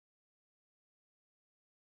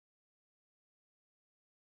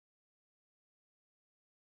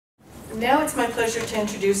Now it's my pleasure to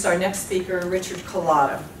introduce our next speaker, Richard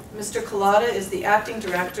Culatta. Mr. Culatta is the Acting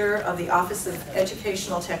Director of the Office of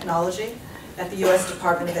Educational Technology at the U.S.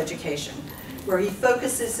 Department of Education, where he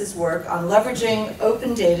focuses his work on leveraging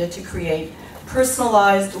open data to create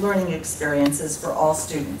personalized learning experiences for all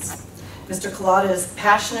students. Mr. Culatta is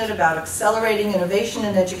passionate about accelerating innovation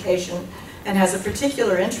in education and has a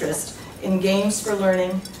particular interest in games for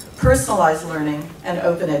learning, personalized learning, and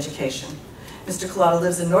open education. Mr. Culatta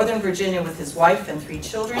lives in Northern Virginia with his wife and 3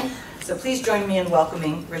 children, so please join me in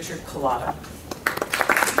welcoming Richard Culatta.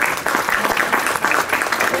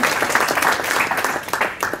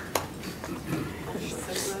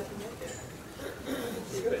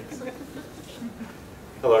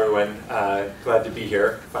 Hello everyone, glad to be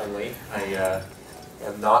here finally. I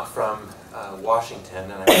am not from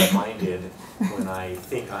Washington, and I'm reminded when I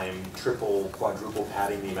think I'm triple, quadruple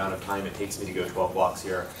padding the amount of time it takes me to go 12 blocks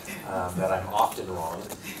here, that I'm often wrong,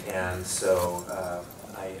 and so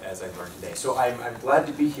as I've learned today. So I'm glad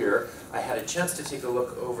to be here. I had a chance to take a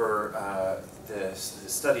look over the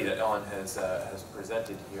study that Ellen has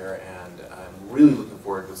presented here, and I'm really looking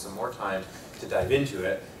forward with some more time to dive into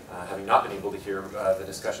it, having not been able to hear the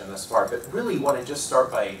discussion thus far. But really want to just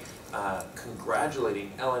start by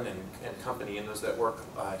congratulating Ellen and company and those that work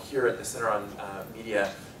here at the Center on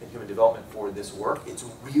Media and Human Development for this work. It's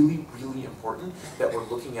really, really important that we're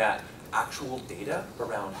looking at actual data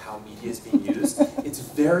around how media is being used. It's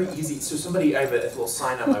very easy. So I have a little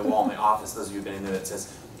sign on my wall in my office, those of you who've been in there, that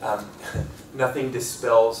says, nothing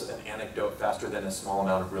dispels an anecdote faster than a small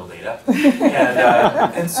amount of real data.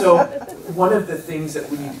 And so one of the things that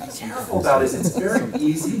we need to be careful about is it's very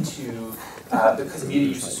easy to, because media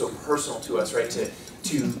use is so personal to us, right, to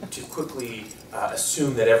quickly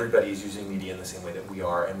assume that everybody is using media in the same way that we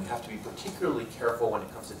are. And we have to be particularly careful when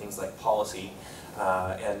it comes to things like policy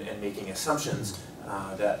and making assumptions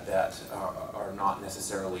that are not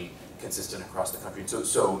necessarily consistent across the country.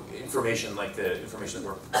 So information like the information that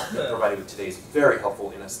we're provided with today is very helpful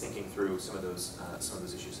in us thinking through some of those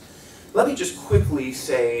issues. Let me just quickly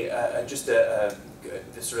say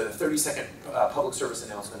sort of the 30-second public service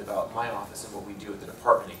announcement about my office and what we do at the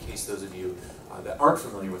department, in case those of you that aren't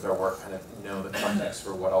familiar with our work kind of know the context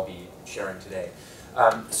for what I'll be sharing today.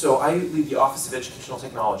 So I lead the Office of Educational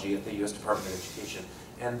Technology at the U.S. Department of Education.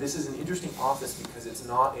 And this is an interesting office because it's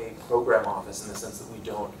not a program office in the sense that we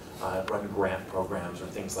don't run grant programs or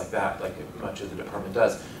things like that, like much of the department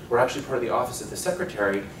does. We're actually part of the Office of the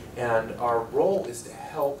Secretary, and our role is to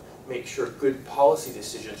help make sure good policy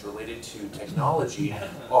decisions related to technology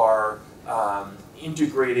are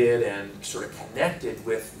integrated and sort of connected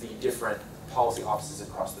with the different policy offices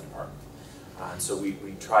across the department. And so we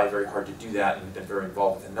try very hard to do that, and we've been very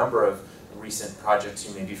involved with a number of recent projects.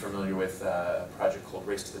 You may be familiar with a project called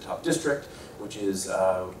Race to the Top District, which is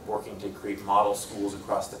working to create model schools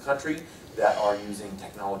across the country that are using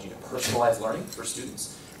technology to personalize learning for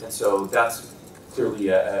students. And so that's clearly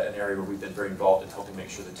an area where we've been very involved in helping make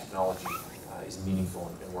sure that technology is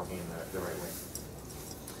meaningful and working in the right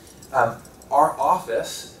way. Our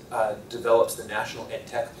office develops the National Ed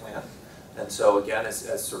Tech Plan. And so again,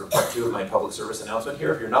 as sort of part 2 of my public service announcement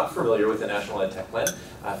here, if you're not familiar with the National Ed Tech Plan,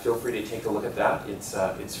 feel free to take a look at that.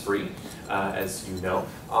 It's free, as you know,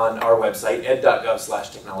 on our website,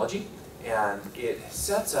 ed.gov/technology. And it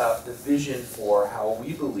sets out the vision for how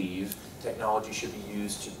we believe technology should be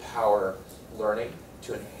used to power learning,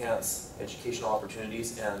 to enhance educational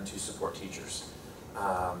opportunities, and to support teachers.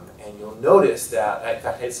 And you'll notice that, in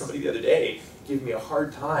fact, I had somebody the other day give me a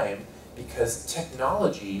hard time because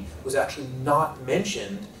technology was actually not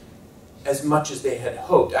mentioned as much as they had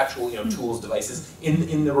hoped, actual tools, devices,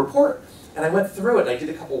 in the report. And I went through it, and I did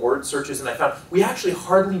a couple word searches, and I found we actually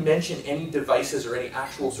hardly mention any devices or any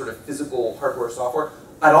actual sort of physical hardware, software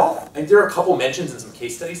at all. And there are a couple mentions in some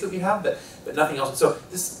case studies that we have, but nothing else. And so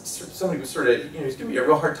somebody was sort of, he's giving me a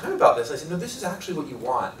real hard time about this. I said, no, this is actually what you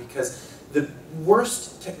want, because the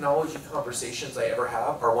worst technology conversations I ever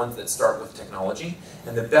have are ones that start with technology,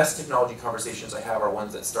 and the best technology conversations I have are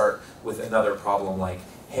ones that start with another problem like,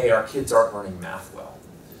 hey, our kids aren't learning math well,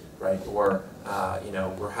 right? Or,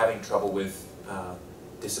 we're having trouble with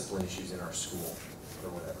discipline issues in our school,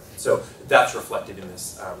 or whatever. So that's reflected in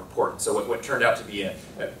this report. And so what turned out to be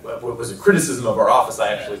what was a criticism of our office,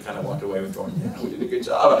 I actually kind of walked away with going, yeah, we did a good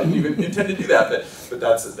job. I didn't even intend to do that, but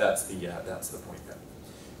that's the point there.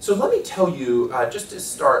 So let me tell you, just to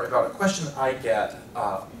start, about a question that I get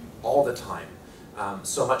all the time.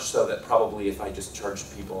 So much so that probably if I just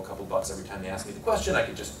charged people a couple bucks every time they ask me the question, I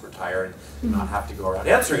could just retire and not have to go around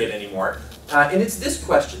answering it anymore. And it's this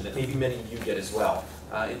question that maybe many of you get as well.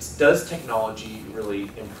 It's, does technology really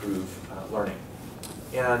improve learning?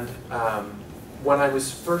 And when I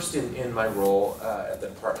was first in my role at the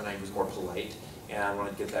department, I was more polite. And when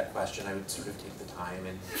I'd get that question, I would sort of take the time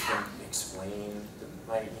and explain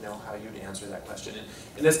how you'd answer that question.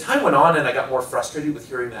 And as time went on and I got more frustrated with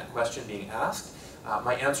hearing that question being asked,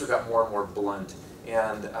 my answer got more and more blunt.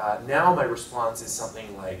 And now my response is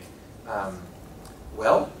something like,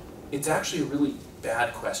 well, it's actually a really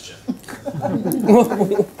bad question.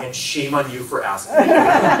 And shame on you for asking.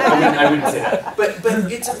 I wouldn't say that. But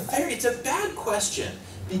it's a bad question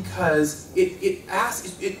because it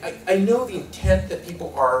asks, I know the intent that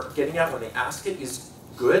people are getting at when they ask it is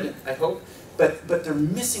good, I hope, but they're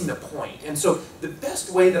missing the point. And so the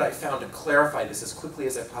best way that I found to clarify this as quickly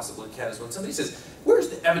as I possibly can is when somebody says, where's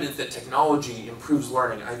the evidence that technology improves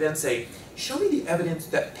learning? I then say, show me the evidence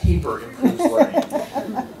that paper improves learning.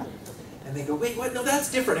 And they go, wait, what? No, that's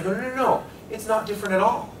different. I go, no, it's not different at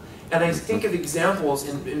all. And I think of examples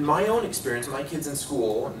in my own experience, my kids in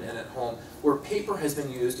school and at home, where paper has been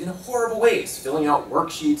used in horrible ways, filling out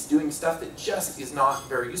worksheets, doing stuff that just is not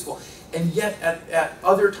very useful. And yet, at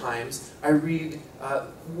other times, I read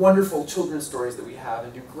wonderful children's stories that we have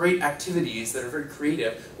and do great activities that are very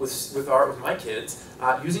creative with my kids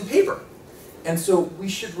using paper. And so we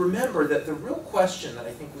should remember that the real question that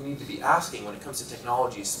I think we need to be asking when it comes to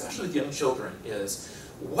technology, especially with young children, is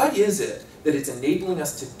what is it that it's enabling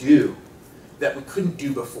us to do that we couldn't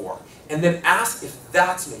do before? And then ask if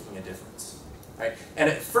that's making a difference. Right? And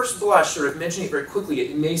at first blush, sort of mentioning it very quickly,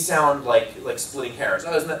 it may sound like splitting hairs.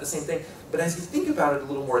 Oh, isn't that the same thing? But as you think about it a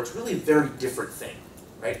little more, it's really a very different thing.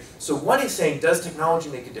 Right? So one is saying, does technology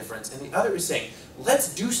make a difference? And the other is saying,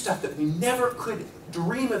 let's do stuff that we never could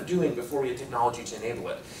dream of doing before we had technology to enable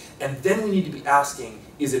it. And then we need to be asking,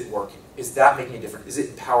 is it working? Is that making a difference? Is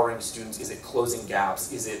it empowering students? Is it closing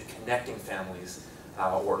gaps? Is it connecting families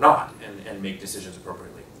or not? And make decisions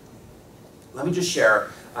appropriately. Let me just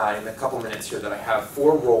share in a couple minutes here that I have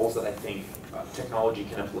 4 roles that I think technology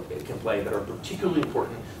can play that are particularly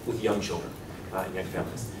important with young children and young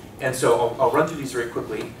families. And so I'll run through these very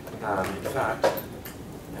quickly. In fact,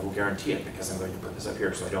 I will guarantee it because I'm going to put this up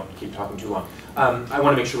here so I don't keep talking too long. I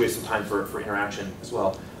want to make sure we have some time for interaction as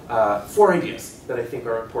well. 4 ideas that I think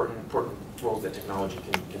are important roles that technology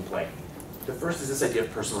can play. The first is this idea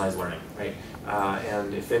of personalized learning, right?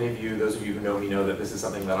 And if any of you, those of you who know me, know that this is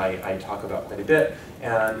something that I talk about quite a bit.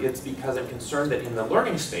 And it's because I'm concerned that in the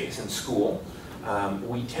learning space, in school,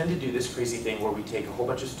 we tend to do this crazy thing where we take a whole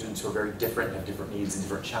bunch of students who are very different, have different needs and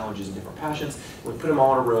different challenges and different passions, and we put them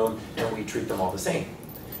all in a room and we treat them all the same.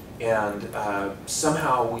 And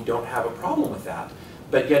somehow we don't have a problem with that.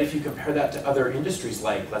 But yet if you compare that to other industries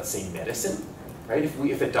like, let's say, medicine, right?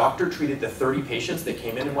 If a doctor treated the 30 patients that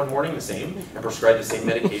came in one morning the same and prescribed the same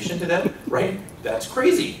medication to them, right? That's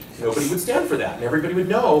crazy. Nobody would stand for that. And everybody would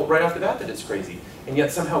know right off the bat that it's crazy. And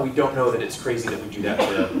yet somehow we don't know that it's crazy that we do that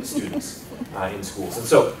to students in schools. And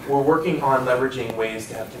so we're working on leveraging ways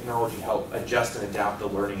to have technology help adjust and adapt the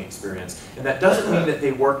learning experience. And that doesn't mean that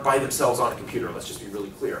they work by themselves on a computer. Let's just be really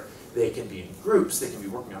clear. They can be in groups, they can be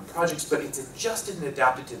working on projects, but it's adjusted and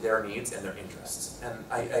adapted to their needs and their interests. And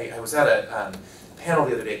I was at a panel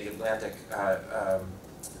the other day at the Atlantic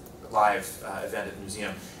Live event at the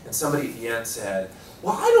museum, and somebody at the end said,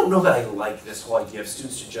 well, I don't know that I like this whole idea of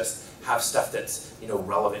students should just have stuff that's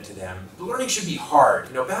relevant to them. The learning should be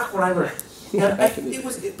hard. Back when I learned,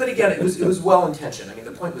 but again, it was well intentioned. I mean,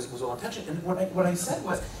 the point was well intentioned. And what I said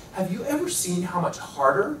was, have you ever seen how much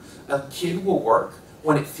harder a kid will work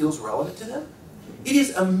when it feels relevant to them? It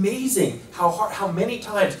is amazing how many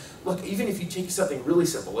times, look, even if you take something really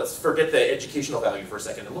simple, let's forget the educational value for a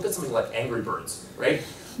second and look at something like Angry Birds, right?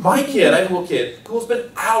 My kid, I have a little kid who will spend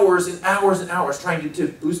hours and hours and hours trying to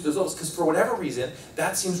boost those levels because for whatever reason,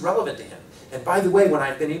 that seems relevant to him. And by the way, when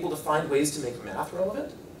I've been able to find ways to make math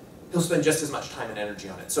relevant, he'll spend just as much time and energy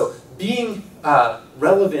on it. So being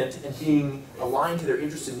relevant and being aligned to their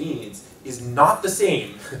interests and needs is not the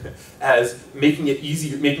same as making it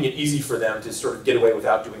easy for them to sort of get away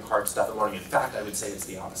without doing hard stuff and learning. In fact, I would say it's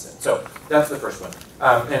the opposite. So that's the first one.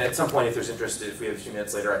 And at some point, if there's interest, if we have a few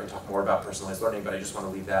minutes later, I can talk more about personalized learning, but I just want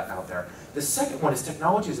to leave that out there. The second one is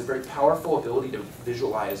technology is a very powerful ability to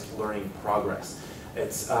visualize learning progress.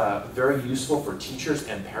 It's very useful for teachers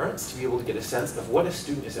and parents to be able to get a sense of what a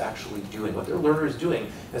student is actually doing, what their learner is doing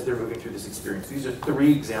as they're moving through this experience. These are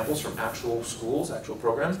 3 examples from actual schools, actual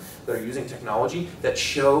programs that are using technology that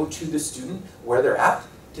show to the student where they're at,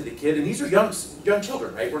 to the kid. And these are young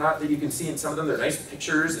children, right? We're not, that you can see in some of them, they're nice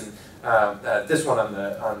pictures and This one on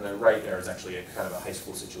the right there is actually a kind of a high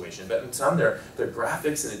school situation, but in some they're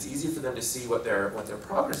graphics, and it's easy for them to see what their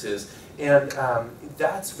progress is, and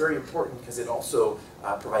that's very important because it also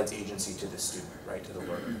provides agency to the student, right, to the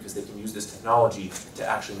learner, because they can use this technology to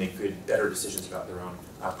actually make better decisions about their own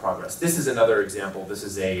progress. This is another example. This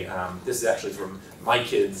is actually from my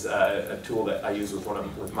kids, a tool that I use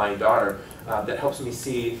with my daughter that helps me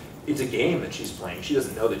see. It's a game that she's playing. She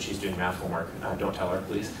doesn't know that she's doing math homework. Don't tell her,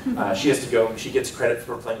 please. She has to go, she gets credit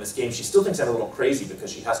for playing this game. She still thinks I'm a little crazy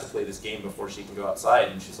because she has to play this game before she can go outside.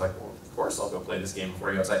 And she's like, well, of course I'll go play this game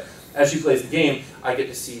before I go outside. As she plays the game, I get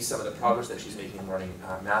to see some of the progress that she's making in learning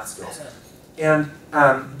math skills. And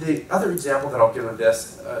the other example that I'll give of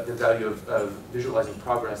this, the value of visualizing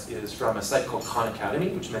progress, is from a site called Khan Academy,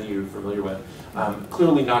 which many of you are familiar with.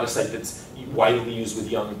 Clearly not a site that's widely used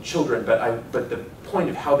with young children, but the point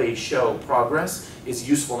of how they show progress is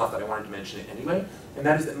useful enough that I wanted to mention it anyway. And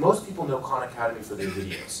that is that most people know Khan Academy for their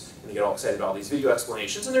videos. And they get all excited about all these video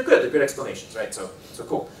explanations, and they're good explanations, right? So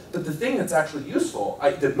cool. But the thing that's actually useful,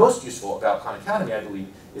 the most useful about Khan Academy, I believe,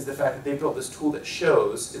 is the fact that they built this tool that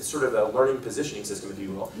shows, it's sort of a learning positioning system, if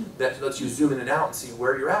you will, that lets you zoom in and out and see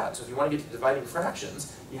where you're at. So if you want to get to dividing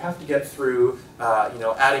fractions, you have to get through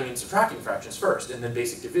adding and subtracting fractions first, and then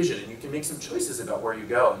basic division, and you can make some choices about where you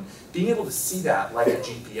go. And being able to see that like a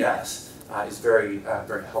GPS is very,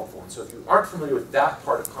 very helpful. And so if you aren't familiar with that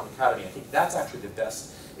part of Khan Academy, I think that's actually the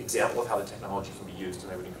best example of how the technology can be used,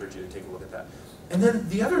 and I would encourage you to take a look at that. And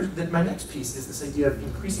then my next piece is this idea of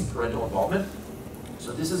increasing parental involvement.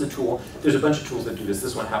 So this is a tool. There's a bunch of tools that do this.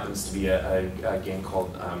 This one happens to be a game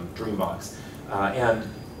called Dreambox. And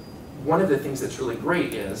one of the things that's really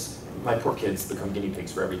great is my poor kids become guinea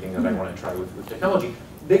pigs for everything that I want to try with technology.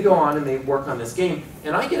 They go on and they work on this game,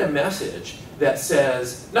 and I get a message that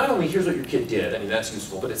says, not only here's what your kid did, I mean that's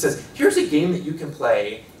useful, but it says, here's a game that you can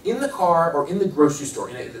play in the car or in the grocery store.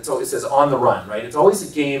 And it says on the run, right? It's always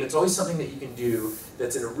a game, it's always something that you can do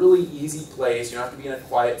that's in a really easy place. You don't have to be in a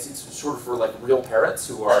quiet, it's sort of for like real parents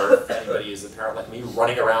who are, if anybody is a parent like me,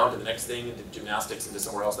 running around to the next thing, into gymnastics, into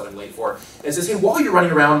somewhere else that I'm late for. And it says, hey, while you're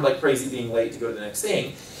running around like crazy being late to go to the next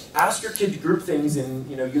thing, ask your kid to group things in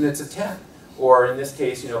units of 10. Or in this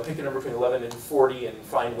case, pick a number between 11 and 40 and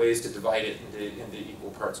find ways to divide it into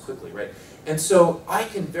equal parts quickly, right? And so I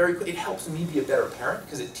can it helps me be a better parent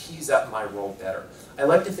because it tees up my role better. I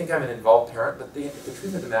like to think I'm an involved parent, but the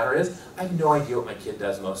truth of the matter is I have no idea what my kid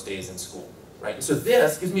does most days in school, right? And so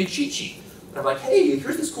this gives me a cheat sheet. And I'm like, hey,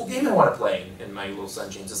 here's this cool game I want to play. And my little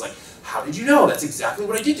son James is like, how did you know? That's exactly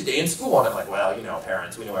what I did today in school. And I'm like, well,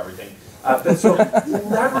 parents, we know everything. But so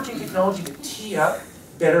leveraging technology to tee up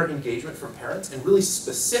better engagement from parents and really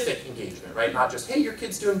specific engagement, right? Not just, hey, your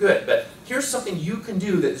kid's doing good, but here's something you can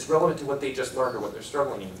do that is relevant to what they just learned or what they're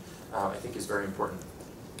struggling in, I think is very important.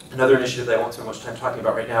 Another initiative that I won't spend much time talking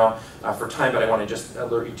about right now for time, but I want to just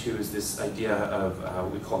alert you to is this idea of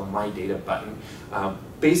what we call the My Data button.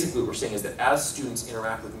 Basically what we're saying is that as students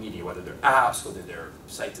interact with media, whether they're apps, whether they're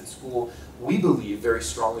sites at school, we believe very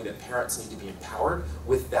strongly that parents need to be empowered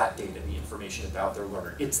with that data, the information about their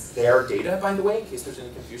learner. It's their data, by the way, in case there's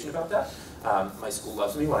any confusion about that. My school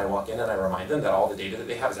loves me when I walk in and I remind them that all the data that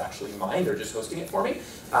they have is actually mine, they're just hosting it for me.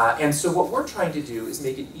 And so what we're trying to do is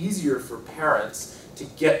make it easier for parents to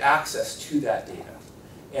get access to that data.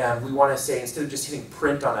 And we want to say, instead of just hitting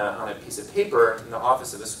print on a piece of paper in the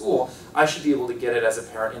office of a school, I should be able to get it as a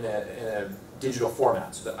parent in a digital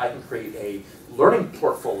format so that I can create a learning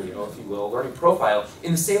portfolio, if you will, a learning profile,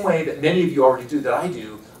 in the same way that many of you already do, that I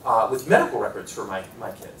do, with medical records for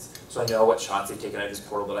my kids. So I know what shots they've taken. I have this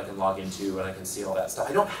portal that I can log into and I can see all that stuff.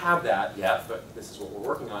 I don't have that yet, but this is what we're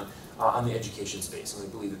working on the education space. And we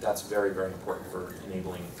believe that that's very, very important for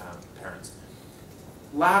enabling parents.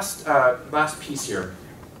 Last piece here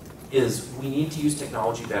is we need to use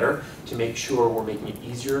technology better to make sure we're making it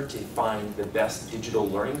easier to find the best digital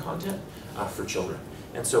learning content for children.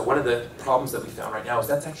 And so one of the problems that we found right now is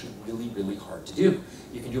that's actually really, really hard to do.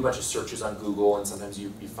 You can do a bunch of searches on Google, and sometimes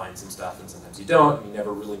you find some stuff, and sometimes you don't, and you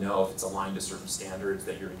never really know if it's aligned to certain standards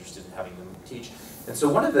that you're interested in having them teach. And so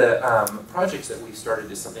one of the projects that we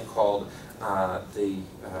started is something called the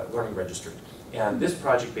Learning Registry. And this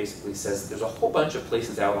project basically says that there's a whole bunch of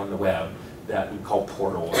places out on the web that we call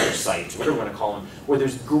portals or sites, whatever we want to call them, where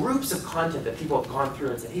there's groups of content that people have gone through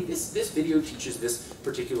and said, hey, this video teaches this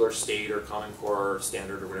particular state or Common Core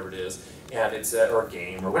standard or whatever it is, and it's or a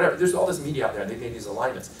game or whatever. There's all this media out there, and they've made these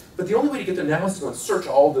alignments. But the only way to get there now is to go and search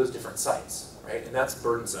all those different sites, right? And that's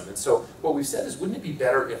burdensome. And so what we've said is, wouldn't it be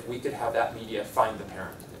better if we could have that media find the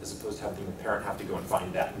parent? as opposed to having the parent have to go and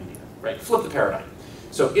find that media, right? Flip the paradigm.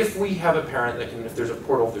 So if we have a parent that can, if there's a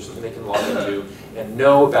portal, if there's something they can log into and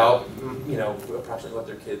know about, approximately what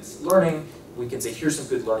their kid's learning, we can say, here's some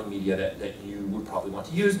good learning media that you would probably want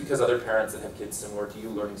to use because other parents that have kids similar to you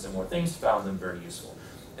learning similar things found them very useful.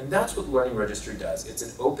 And that's what the Learning Registry does. It's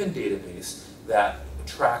an open database that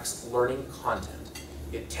tracks learning content.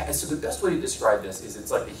 So the best way to describe this is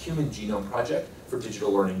it's like the Human Genome Project for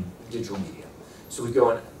digital learning, digital media. So we go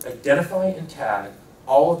and identify and tag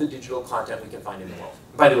all of the digital content we can find in the world.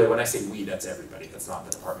 By the way, when I say we, that's everybody. That's not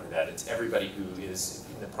the Department of Ed. It's everybody who is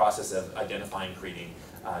in the process of identifying, creating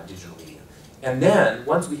digital media. And then,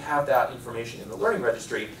 once we have that information in the Learning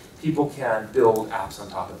Registry, people can build apps on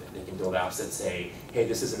top of it. They can build apps that say, hey,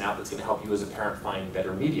 this is an app that's going to help you as a parent find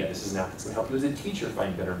better media. This is an app that's going to help you as a teacher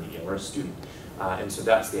find better media, or a student. And so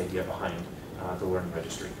that's the idea behind the Learning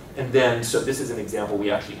Registry. And then, so this is an example.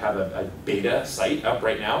 We actually have a beta site up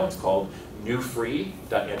right now. It's called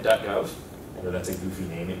newfree.ed.gov. I know that's a goofy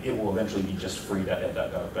name. It will eventually be just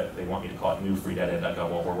free.ed.gov, but they want me to call it newfree.ed.gov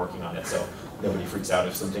while we're working on it, so nobody freaks out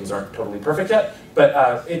if some things aren't totally perfect yet.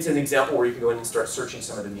 But it's an example where you can go in and start searching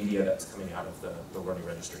some of the media that's coming out of the Learning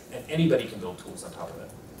Registry. And anybody can build tools on top of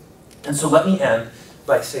it. And so let me end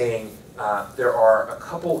by saying there are a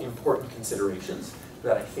couple important considerations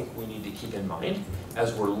that I think we need to keep in mind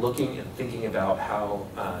as we're looking and thinking about how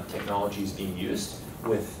technology is being used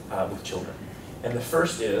with children. And the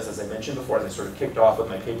first is, as I mentioned before, as I sort of kicked off with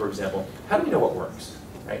my paper example, how do we know what works,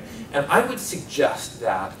 right? And I would suggest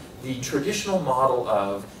that the traditional model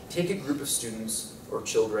of take a group of students or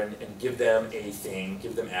children and give them a thing,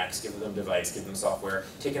 give them X, give them a device, give them software,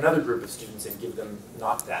 take another group of students and give them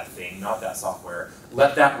not that thing, not that software,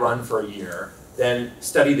 let that run for a year, then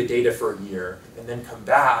study the data for a year, and then come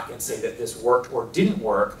back and say that this worked or didn't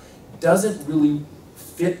work, doesn't really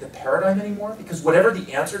fit the paradigm anymore, because whatever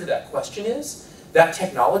the answer to that question is, that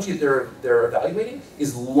technology that they're evaluating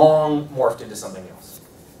is long morphed into something else.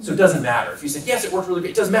 So it doesn't matter. If you said, yes, it worked really great,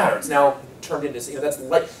 it doesn't matter. It's now turned into, that's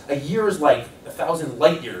like, a year is like 1,000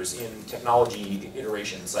 light years in technology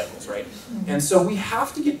iteration cycles, right? And so we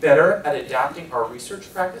have to get better at adapting our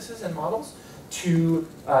research practices and models to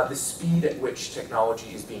the speed at which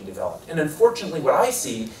technology is being developed. And unfortunately, what I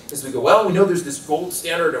see is we go, well, we know there's this gold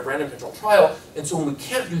standard of random control trial, and so when we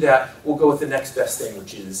can't do that, we'll go with the next best thing,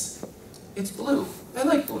 which is, it's blue. I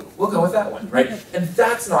like blue. We'll go with that one, right? And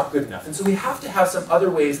that's not good enough. And so we have to have some other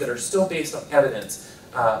ways that are still based on evidence,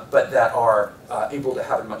 but that are able to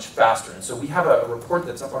happen much faster. And so we have a report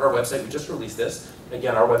that's up on our website. We just released this.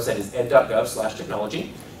 Again, our website is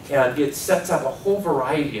ed.gov/technology. And it sets up a whole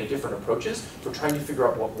variety of different approaches for trying to figure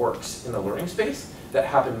out what works in the learning space that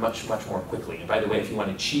happen much, much more quickly. And by the way, if you want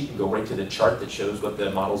to cheat and go right to the chart that shows what the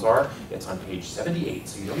models are, it's on page 78.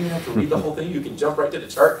 So you don't even have to read the whole thing. You can jump right to the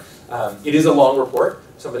chart. It is a long report.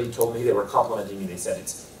 Somebody told me, they were complimenting me, they said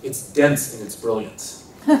it's dense in its brilliance.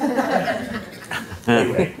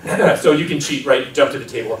 Anyway, so you can cheat, right? Jump to the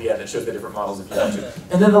table at the end that shows the different models if you want to.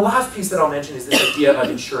 And then the last piece that I'll mention is this idea of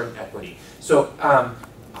ensuring equity. So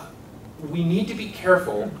we need to be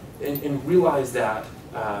careful and realize that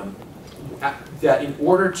that in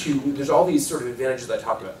order to, there's all these sort of advantages that I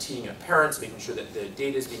talked about, teeing up parents, making sure that the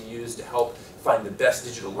data is being used to help find the best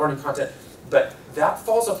digital learning content, but that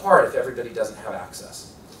falls apart if everybody doesn't have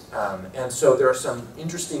access. And so there are some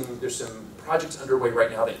there's some projects underway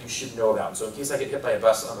right now that you should know about. So in case I get hit by a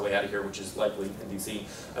bus on the way out of here, which is likely in DC,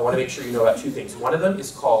 I want to make sure you know about two things. One of them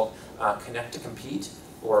is called Connect to Compete,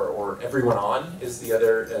 or Everyone On is the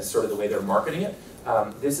other, as sort of the way they're marketing it.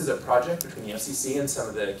 This is a project between the FCC and some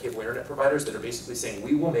of the cable internet providers that are basically saying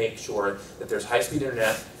we will make sure that there's high-speed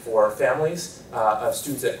internet for families of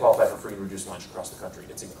students that qualify for free and reduced lunch across the country.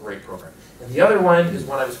 It's a great program. And the other one is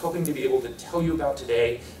one I was hoping to be able to tell you about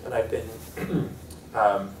today, and I've been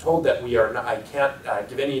told that we are not, I can't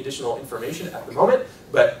give any additional information at the moment,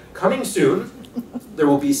 but coming soon, there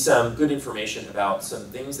will be some good information about some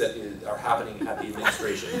things that are happening at the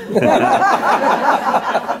administration.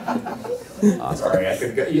 Sorry, I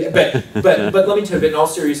couldn't go. Yeah, but let me tell you, in all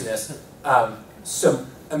seriousness, some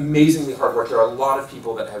amazingly hard work. There are a lot of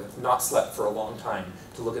people that have not slept for a long time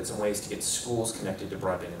to look at some ways to get schools connected to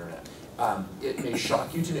broadband internet. It may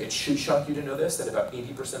shock you to know, it should shock you to know this, that about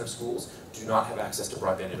 80% of schools do not have access to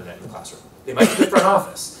broadband internet in the classroom. They might do the front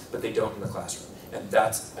office, but they don't in the classroom. And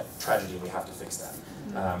that's a tragedy, and we have to fix that.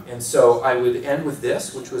 And so I would end with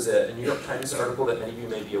this, which was a New York Times article that many of you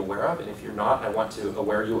may be aware of, and if you're not, I want to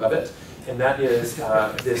aware you of it. And that is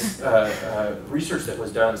this research that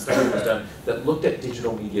was done, study that was done, that looked at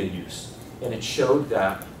digital media use. And it showed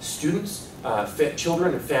that students,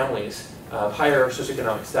 children and families of higher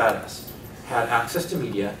socioeconomic status had access to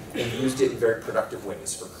media and used it in very productive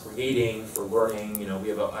ways for creating, for learning. You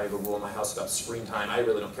know, I have a rule in my house about screen time. I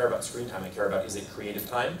really don't care about screen time. I care about, is it creative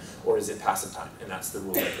time or is it passive time? And that's the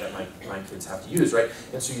rule that my kids have to use, right?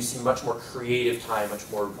 And so you see much more creative time, much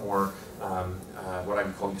more what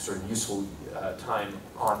I'm calling sort of useful time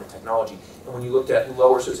on the technology. And when you looked at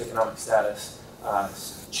lower socioeconomic status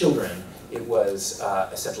children, it was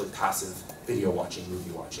essentially passive video watching,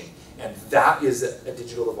 movie watching. And that is a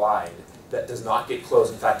digital divide that does not get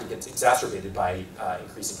closed. In fact, it gets exacerbated by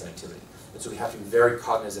increasing connectivity. And so we have to be very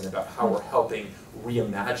cognizant about how we're helping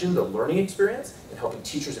reimagine the learning experience and helping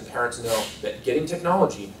teachers and parents know that getting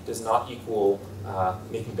technology does not equal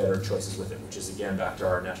making better choices with it, which is again back to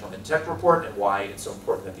our National Ed Tech report and why it's so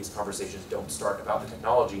important that these conversations don't start about the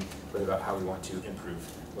technology, but about how we want to improve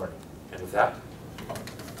learning. And with that,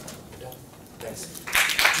 yeah,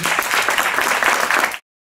 thanks.